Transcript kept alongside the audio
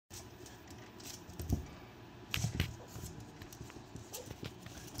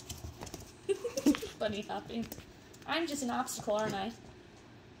bunny hopping. I'm just an obstacle, aren't I?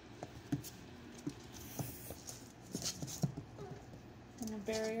 And a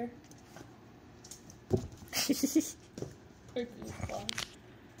barrier.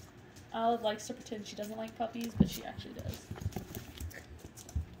 Olive likes to pretend she doesn't like puppies, but she actually does.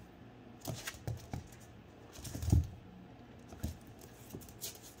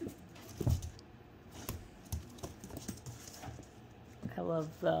 I love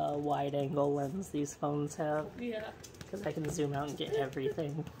the wide angle lens these phones have. Yeah. Because I can zoom out and get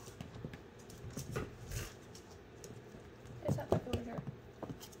everything. Is that like over here?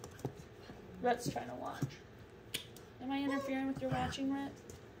 Rhett's trying to watch. Am I interfering with your watching, Rhett?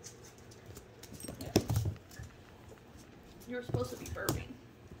 Yeah. You're supposed to be burping.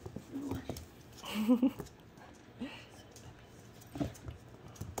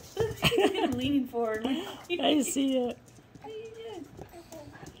 I'm leaning forward. I see it.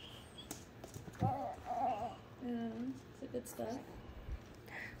 It's a good stuff.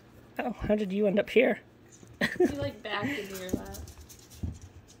 Oh, how did you end up here? You like backed into your lap.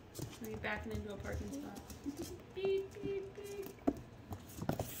 Are you backing into a parking spot? Beep, beep, beep.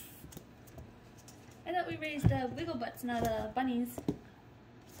 I thought we raised wiggle butts, not bunnies.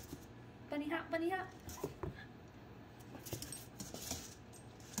 Bunny hop, bunny hop.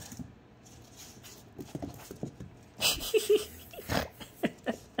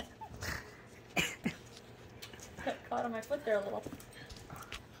 Got caught on my foot there a little.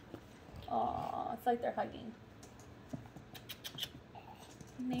 Aw, it's like they're hugging.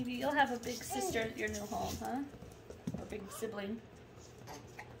 Maybe you'll have a big sister at your new home, huh? Or a big sibling.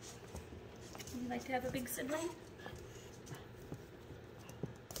 Would you like to have a big sibling?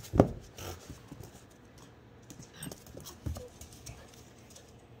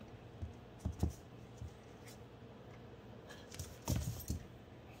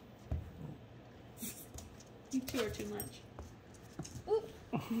 You two are too much. Oop.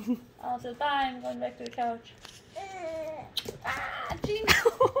 I'll say bye, I'm going back to the couch. Ah, Gina!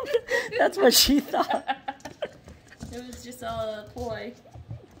 That's what she thought. It was just a ploy.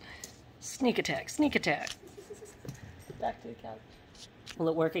 Sneak attack, sneak attack. Back to the couch. Will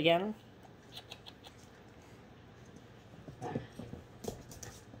it work again?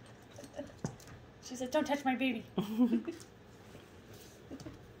 She said, don't touch my baby.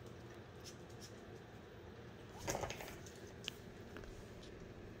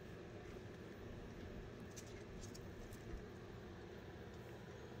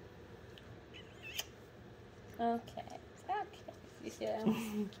 Okay. Yeah.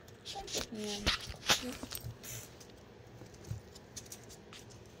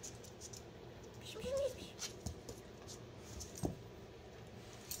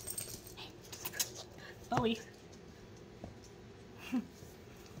 Bowie.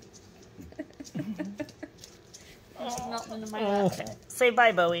 Melting into my lap. Okay. Say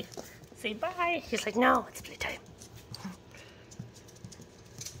bye, Bowie. Say bye. He's like, no, it's playtime.